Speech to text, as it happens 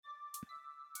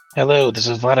Hello, this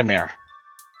is Vladimir,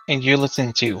 and you're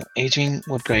listening to Aging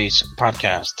with Grace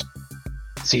podcast,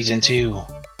 Season 2,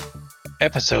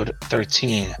 Episode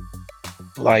 13,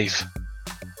 Life.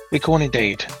 Recording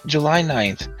date, July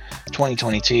 9th,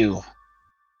 2022.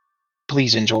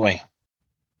 Please enjoy.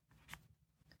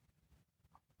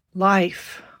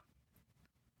 Life.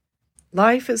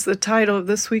 Life is the title of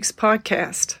this week's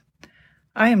podcast.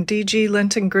 I am D.G.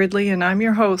 Linton Gridley, and I'm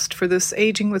your host for this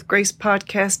Aging with Grace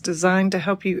podcast designed to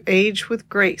help you age with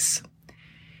grace.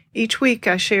 Each week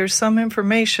I share some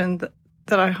information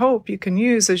that I hope you can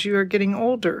use as you are getting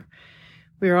older.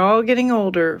 We are all getting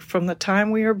older from the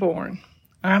time we are born.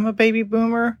 I'm a baby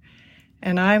boomer,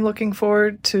 and I'm looking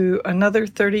forward to another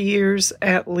 30 years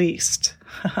at least.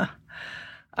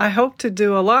 I hope to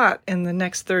do a lot in the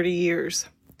next 30 years.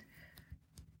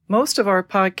 Most of our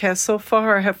podcasts so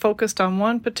far have focused on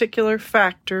one particular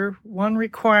factor, one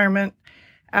requirement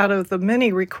out of the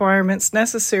many requirements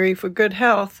necessary for good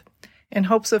health in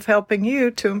hopes of helping you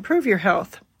to improve your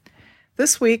health.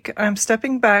 This week, I'm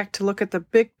stepping back to look at the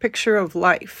big picture of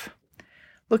life.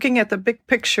 Looking at the big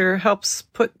picture helps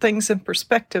put things in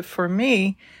perspective for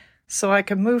me so I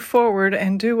can move forward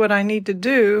and do what I need to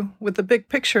do with the big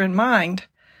picture in mind.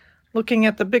 Looking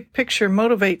at the big picture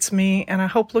motivates me, and I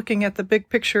hope looking at the big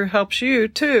picture helps you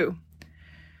too.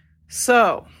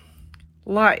 So,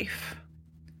 life.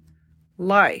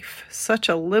 Life. Such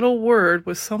a little word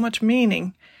with so much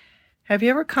meaning. Have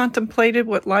you ever contemplated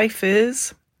what life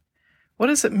is? What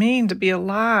does it mean to be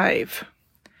alive?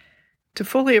 To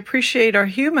fully appreciate our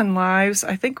human lives,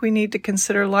 I think we need to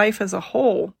consider life as a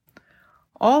whole.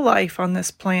 All life on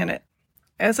this planet.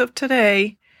 As of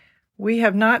today, we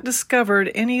have not discovered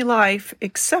any life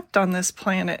except on this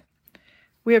planet.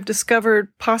 We have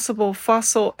discovered possible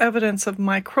fossil evidence of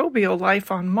microbial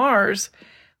life on Mars,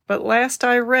 but last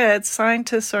I read,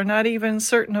 scientists are not even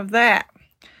certain of that.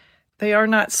 They are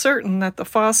not certain that the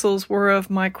fossils were of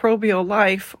microbial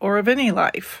life or of any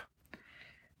life.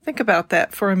 Think about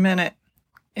that for a minute.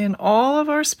 In all of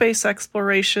our space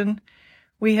exploration,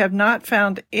 we have not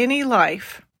found any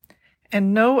life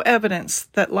and no evidence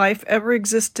that life ever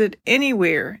existed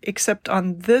anywhere except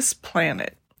on this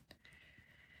planet.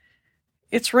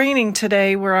 It's raining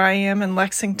today where I am in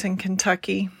Lexington,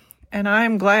 Kentucky, and I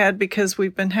am glad because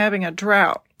we've been having a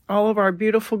drought. All of our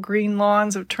beautiful green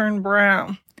lawns have turned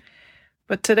brown.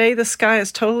 But today the sky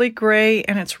is totally gray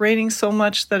and it's raining so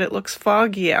much that it looks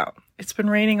foggy out. It's been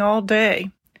raining all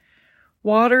day.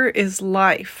 Water is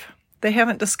life. They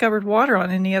haven't discovered water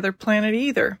on any other planet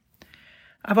either.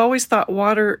 I've always thought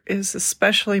water is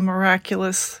especially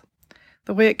miraculous,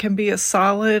 the way it can be a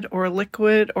solid or a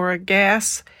liquid or a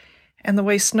gas, and the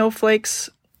way snowflakes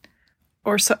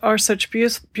are such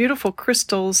beautiful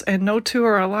crystals and no two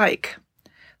are alike.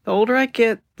 The older I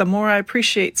get, the more I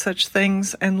appreciate such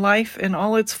things and life in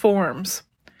all its forms.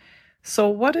 So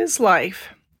what is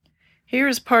life? Here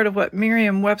is part of what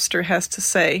Merriam-Webster has to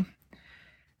say,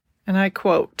 and I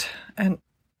quote, "An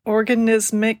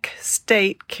organismic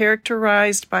state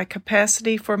characterized by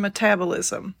capacity for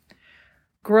metabolism,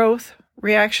 growth,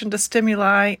 reaction to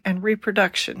stimuli, and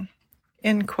reproduction."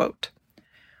 End quote.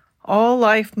 All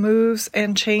life moves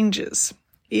and changes,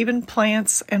 even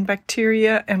plants and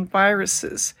bacteria and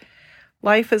viruses.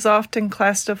 Life is often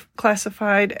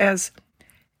classified as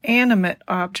animate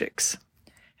objects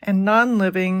and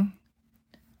non-living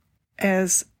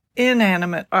as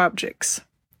inanimate objects.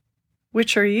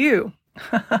 Which are you?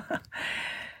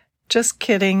 Just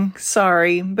kidding,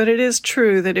 sorry, but it is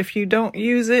true that if you don't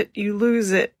use it, you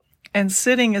lose it, and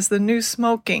sitting is the new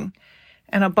smoking,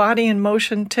 and a body in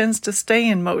motion tends to stay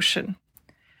in motion.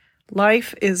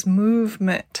 Life is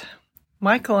movement.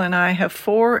 Michael and I have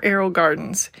 4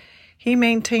 AeroGardens. He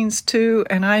maintains 2,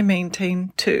 and I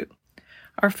maintain 2.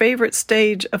 Our favorite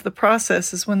stage of the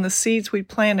process is when the seeds we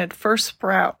planted first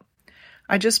sprout.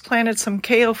 I just planted some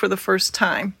kale for the first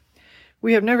time.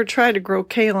 We have never tried to grow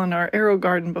kale in our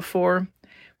AeroGarden before.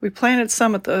 We planted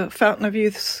some at the Fountain of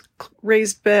Youth's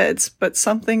raised beds, but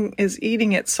something is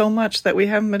eating it so much that we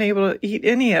haven't been able to eat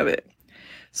any of it.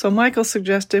 So Michael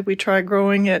suggested we try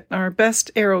growing it in our best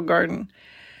AeroGarden.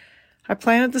 I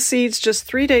planted the seeds just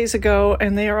 3 days ago,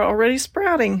 and they are already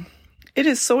sprouting. It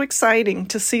is so exciting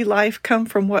to see life come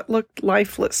from what looked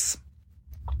lifeless.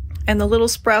 And the little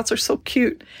sprouts are so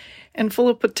cute and full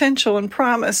of potential and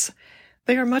promise.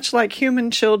 They are much like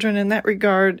human children in that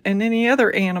regard and any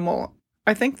other animal.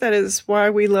 I think that is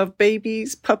why we love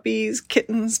babies, puppies,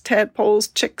 kittens, tadpoles,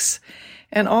 chicks,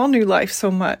 and all new life so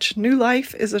much. New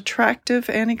life is attractive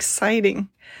and exciting.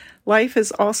 Life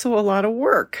is also a lot of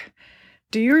work.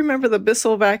 Do you remember the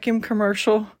Bissell vacuum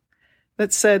commercial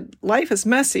that said, "Life is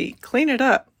messy, clean it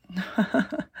up"?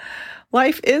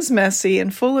 Life is messy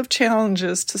and full of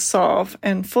challenges to solve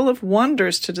and full of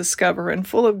wonders to discover and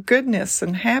full of goodness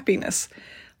and happiness.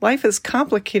 Life is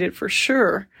complicated for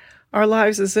sure. Our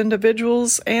lives as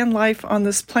individuals and life on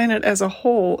this planet as a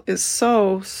whole is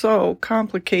so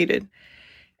complicated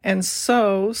and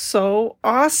so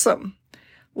awesome.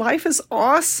 Life is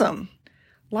awesome.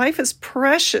 Life is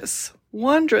precious,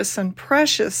 wondrous, and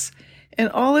precious in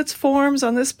all its forms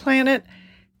on this planet.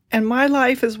 And my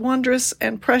life is wondrous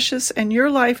and precious, and your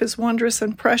life is wondrous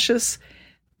and precious.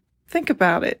 Think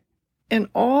about it. In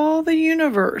all the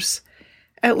universe,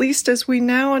 at least as we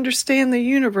now understand the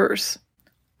universe,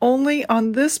 only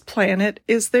on this planet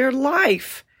is there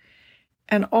life.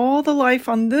 And all the life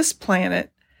on this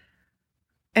planet,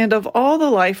 and of all the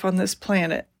life on this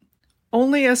planet,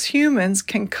 only us humans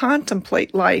can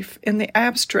contemplate life in the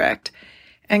abstract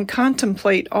and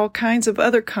contemplate all kinds of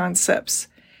other concepts.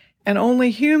 And only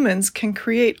humans can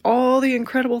create all the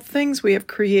incredible things we have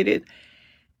created.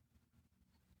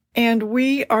 And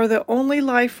we are the only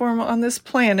life form on this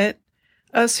planet,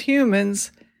 us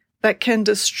humans, that can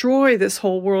destroy this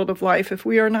whole world of life if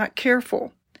we are not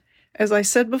careful. As I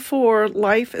said before,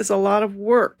 life is a lot of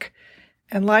work,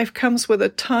 and life comes with a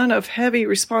ton of heavy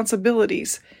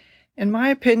responsibilities. In my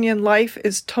opinion, life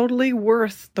is totally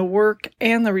worth the work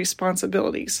and the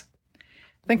responsibilities.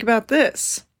 Think about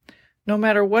this. No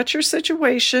matter what your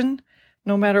situation,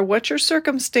 no matter what your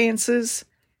circumstances,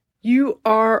 you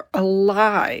are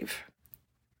alive.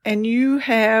 And you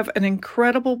have an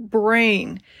incredible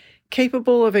brain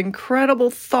capable of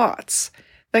incredible thoughts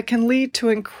that can lead to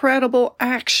incredible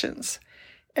actions.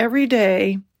 Every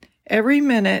day, every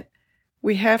minute,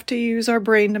 we have to use our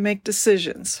brain to make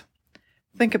decisions.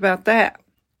 Think about that.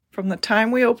 From the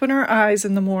time we open our eyes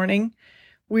in the morning,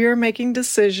 we are making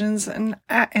decisions and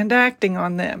acting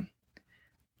on them.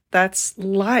 That's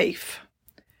life.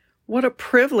 What a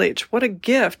privilege, what a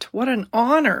gift, what an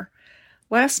honor.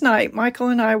 Last night, Michael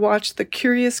and I watched The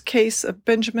Curious Case of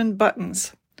Benjamin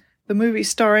Buttons, the movie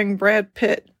starring Brad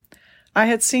Pitt. I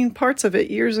had seen parts of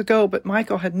it years ago, but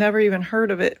Michael had never even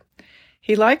heard of it.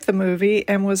 He liked the movie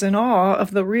and was in awe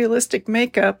of the realistic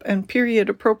makeup and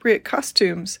period-appropriate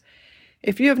costumes.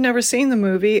 If you have never seen the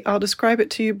movie, I'll describe it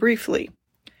to you briefly.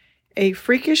 A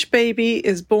freakish baby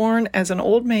is born as an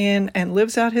old man and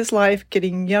lives out his life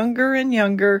getting younger and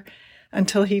younger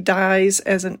until he dies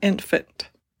as an infant.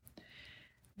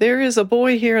 There is a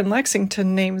boy here in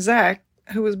Lexington named Zach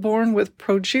who was born with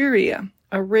progeria,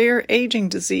 a rare aging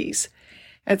disease.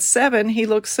 At 7, he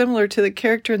looks similar to the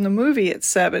character in the movie at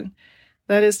 7.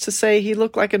 That is to say, he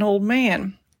looked like an old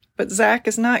man. But Zach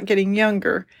is not getting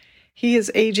younger. He is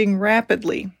aging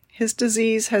rapidly. His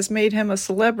disease has made him a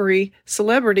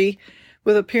celebrity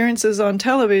with appearances on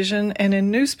television and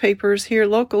in newspapers here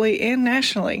locally and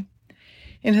nationally.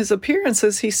 In his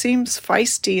appearances, he seems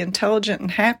feisty, intelligent,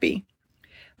 and happy.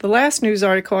 The last news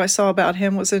article I saw about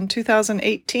him was in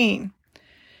 2018,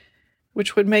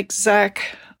 which would make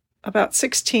Zach about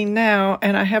 16 now,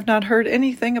 and I have not heard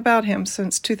anything about him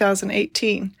since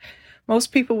 2018.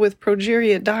 Most people with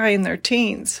progeria die in their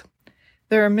teens.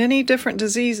 There are many different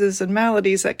diseases and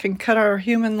maladies that can cut our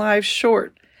human lives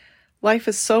short. Life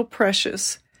is so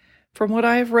precious. From what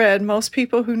I have read, most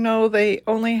people who know they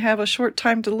only have a short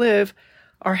time to live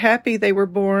are happy they were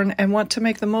born and want to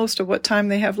make the most of what time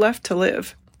they have left to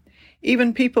live.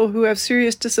 Even people who have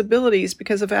serious disabilities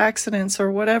because of accidents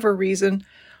or whatever reason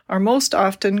are most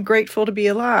often grateful to be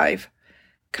alive.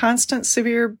 Constant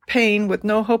severe pain with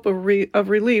no hope of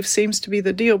relief seems to be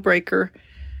the deal breaker.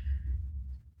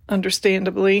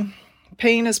 Understandably,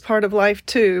 pain is part of life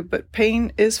too, but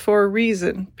pain is for a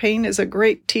reason. Pain is a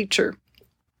great teacher.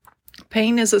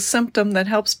 Pain is a symptom that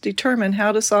helps determine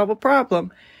how to solve a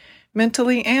problem,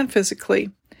 mentally and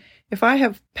physically. If I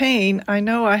have pain, I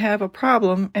know I have a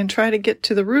problem and try to get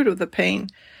to the root of the pain.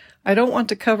 I don't want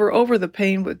to cover over the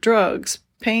pain with drugs.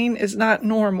 Pain is not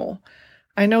normal.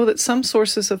 I know that some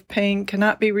sources of pain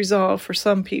cannot be resolved for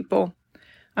some people.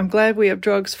 I'm glad we have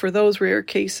drugs for those rare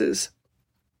cases.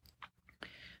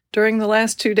 During the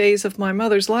last 2 days of my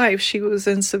mother's life, she was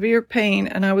in severe pain,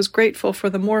 and I was grateful for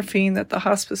the morphine that the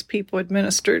hospice people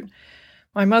administered.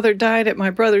 My mother died at my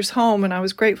brother's home, and I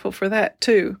was grateful for that,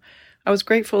 too. I was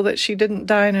grateful that she didn't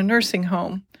die in a nursing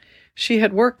home. She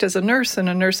had worked as a nurse in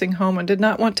a nursing home and did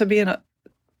not want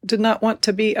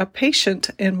to be a patient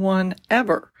in one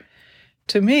ever.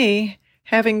 To me,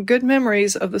 having good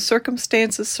memories of the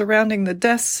circumstances surrounding the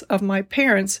deaths of my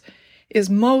parents is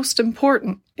most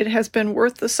important. It has been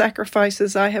worth the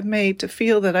sacrifices I have made to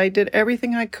feel that I did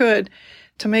everything I could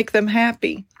to make them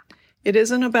happy. It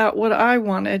isn't about what I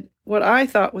wanted, what I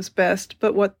thought was best,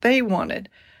 but what they wanted.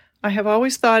 I have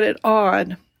always thought it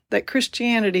odd that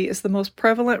Christianity is the most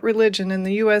prevalent religion in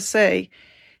the USA,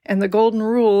 and the golden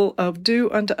rule of do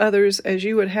unto others as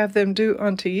you would have them do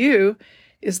unto you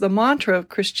is the mantra of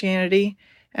Christianity,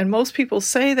 and most people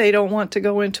say they don't want to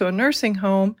go into a nursing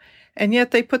home, and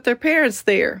yet they put their parents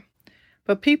there.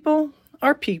 But people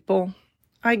are people.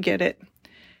 I get it.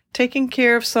 Taking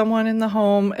care of someone in the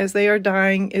home as they are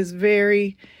dying is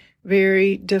very,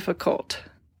 very difficult.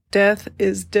 Death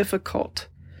is difficult.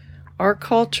 Our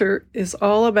culture is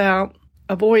all about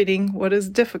avoiding what is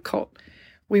difficult.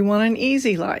 We want an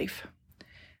easy life,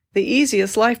 the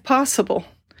easiest life possible.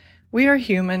 We are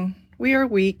human. We are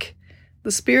weak.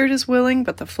 The spirit is willing,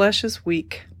 but the flesh is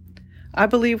weak. I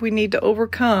believe we need to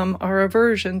overcome our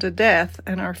aversion to death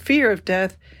and our fear of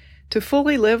death to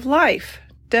fully live life.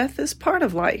 Death is part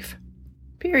of life.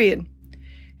 Period.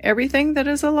 Everything that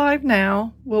is alive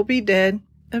now will be dead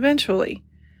eventually.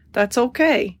 That's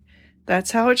okay.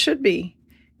 That's how it should be.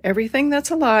 Everything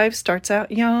that's alive starts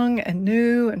out young and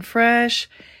new and fresh,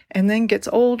 and then gets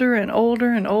older and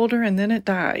older and older, and then it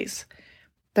dies.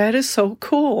 That is so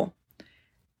cool.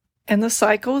 And the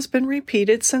cycle has been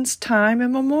repeated since time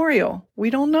immemorial. We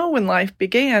don't know when life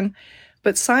began,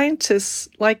 but scientists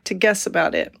like to guess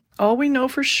about it. All we know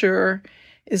for sure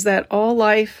is that all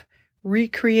life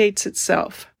recreates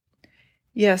itself.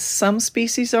 Yes, some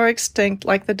species are extinct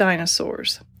like the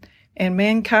dinosaurs, and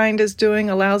mankind is doing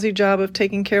a lousy job of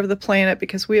taking care of the planet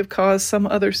because we have caused some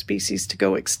other species to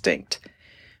go extinct.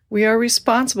 We are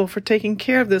responsible for taking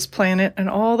care of this planet and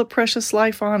all the precious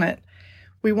life on it.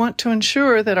 We want to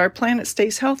ensure that our planet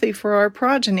stays healthy for our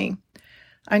progeny.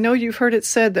 I know you've heard it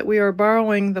said that we are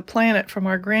borrowing the planet from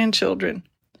our grandchildren.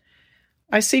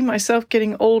 I see myself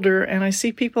getting older, and I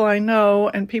see people I know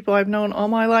and people I've known all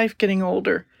my life getting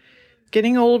older.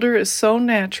 Getting older is so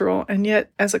natural, and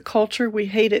yet as a culture we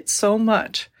hate it so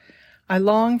much. I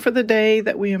long for the day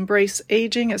that we embrace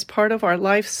aging as part of our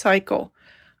life cycle.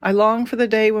 I long for the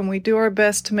day when we do our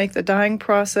best to make the dying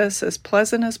process as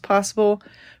pleasant as possible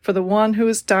for the one who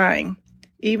is dying,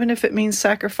 even if it means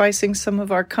sacrificing some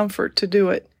of our comfort to do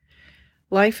it.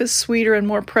 Life is sweeter and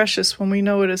more precious when we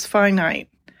know it is finite.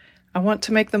 I want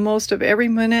to make the most of every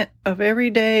minute of every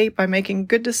day by making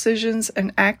good decisions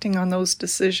and acting on those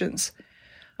decisions.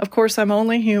 Of course, I'm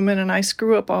only human and I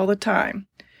screw up all the time.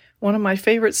 One of my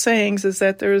favorite sayings is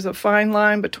that there is a fine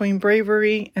line between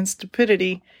bravery and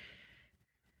stupidity,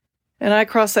 and I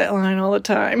cross that line all the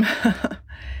time.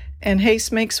 And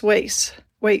haste makes waste.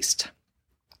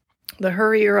 The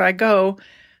hurrier I go,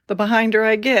 the behinder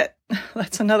I get.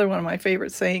 That's another one of my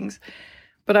favorite sayings.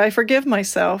 But I forgive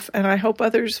myself, and I hope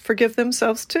others forgive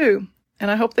themselves too. And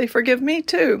I hope they forgive me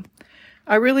too.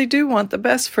 I really do want the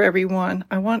best for everyone.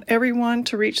 I want everyone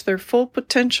to reach their full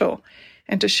potential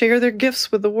and to share their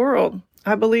gifts with the world.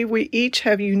 I believe we each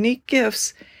have unique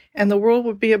gifts, and the world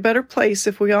would be a better place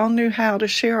if we all knew how to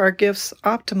share our gifts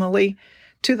optimally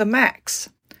to the max.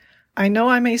 I know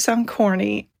I may sound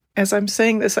corny. As I'm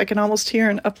saying this, I can almost hear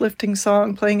an uplifting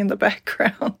song playing in the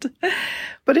background.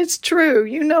 But it's true.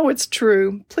 You know it's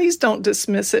true. Please don't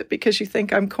dismiss it because you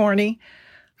think I'm corny.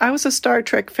 I was a Star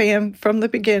Trek fan from the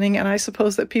beginning, and I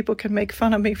suppose that people can make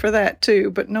fun of me for that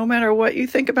too. But no matter what you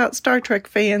think about Star Trek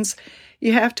fans,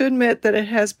 you have to admit that it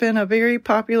has been a very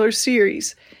popular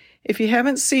series. If you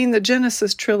haven't seen the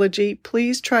Genesis trilogy,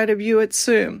 please try to view it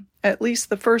soon, at least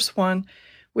the first one,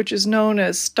 which is known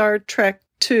as Star Trek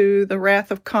II, The Wrath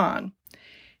of Khan.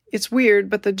 It's weird,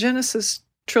 but the Genesis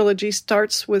trilogy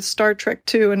starts with Star Trek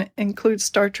II and includes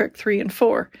Star Trek 3 and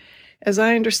 4. As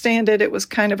I understand it, it was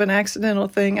kind of an accidental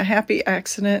thing, a happy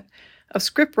accident of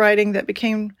script writing that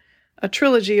became a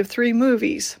trilogy of 3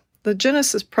 movies. The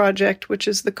Genesis Project, which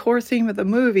is the core theme of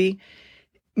the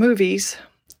movies,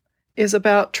 is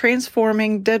about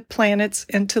transforming dead planets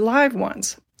into live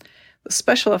ones. The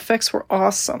special effects were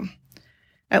awesome.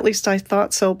 At least I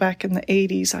thought so back in the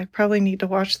 80s. I probably need to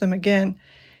watch them again.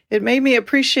 It made me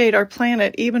appreciate our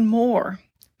planet even more.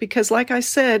 Because like I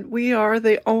said, we are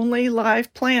the only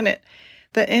live planet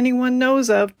that anyone knows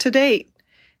of to date.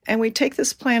 And we take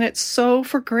this planet so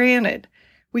for granted.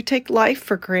 We take life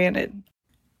for granted.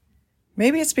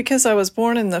 Maybe it's because I was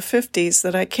born in the 50s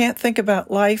that I can't think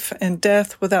about life and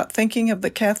death without thinking of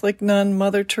the Catholic nun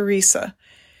Mother Teresa.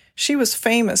 She was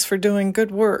famous for doing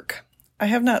good work. I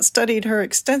have not studied her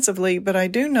extensively, but I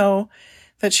do know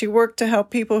that she worked to help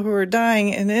people who are dying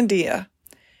in India,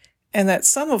 and that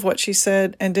some of what she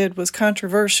said and did was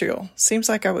controversial. Seems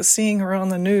like I was seeing her on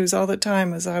the news all the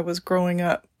time as I was growing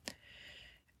up.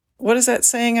 What is that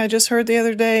saying I just heard the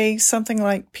other day? Something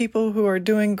like, people who are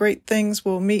doing great things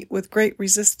will meet with great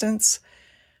resistance.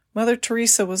 Mother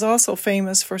Teresa was also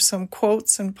famous for some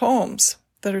quotes and poems.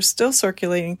 that are still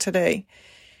circulating today.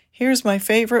 Here's my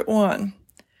favorite one.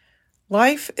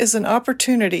 Life is an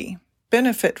opportunity.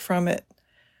 Benefit from it.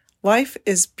 Life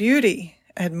is beauty.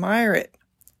 Admire it.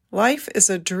 Life is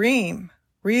a dream.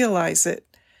 Realize it.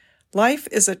 Life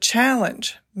is a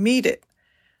challenge. Meet it.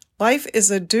 Life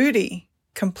is a duty.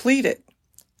 Complete it.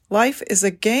 Life is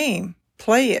a game.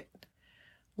 Play it.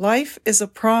 Life is a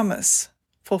promise.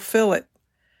 Fulfill it.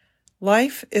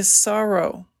 Life is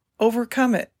sorrow.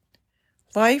 Overcome it.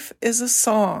 Life is a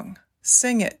song.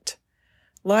 Sing it.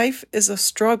 Life is a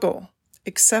struggle.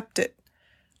 Accept it.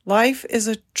 Life is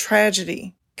a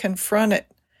tragedy. Confront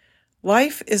it.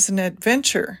 Life is an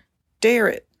adventure. Dare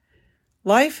it.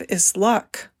 Life is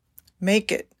luck.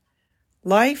 Make it.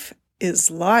 Life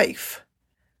is life.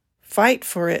 Fight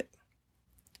for it.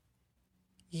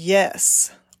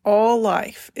 Yes, all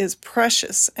life is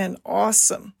precious and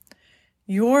awesome.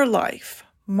 Your life,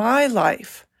 my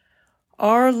life,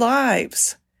 our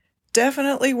lives,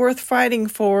 definitely worth fighting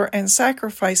for and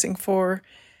sacrificing for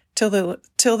till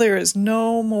there is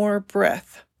no more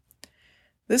breath.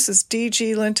 This is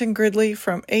D.G. Linton Gridley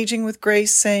from Aging with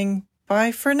Grace saying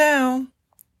bye for now.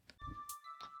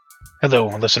 Hello,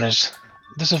 listeners.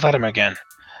 This is Vladimir again,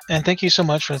 and thank you so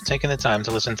much for taking the time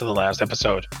to listen to the last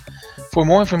episode. For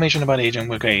more information about Aging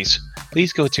with Grace,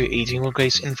 please go to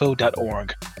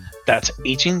agingwithgraceinfo.org. That's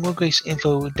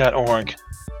agingwithgraceinfo.org.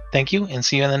 Thank you, and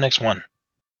see you in the next one.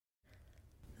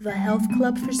 The Health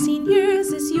Club for Seniors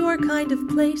is your kind of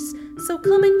place, so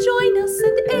come and join us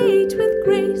and age with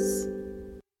grace.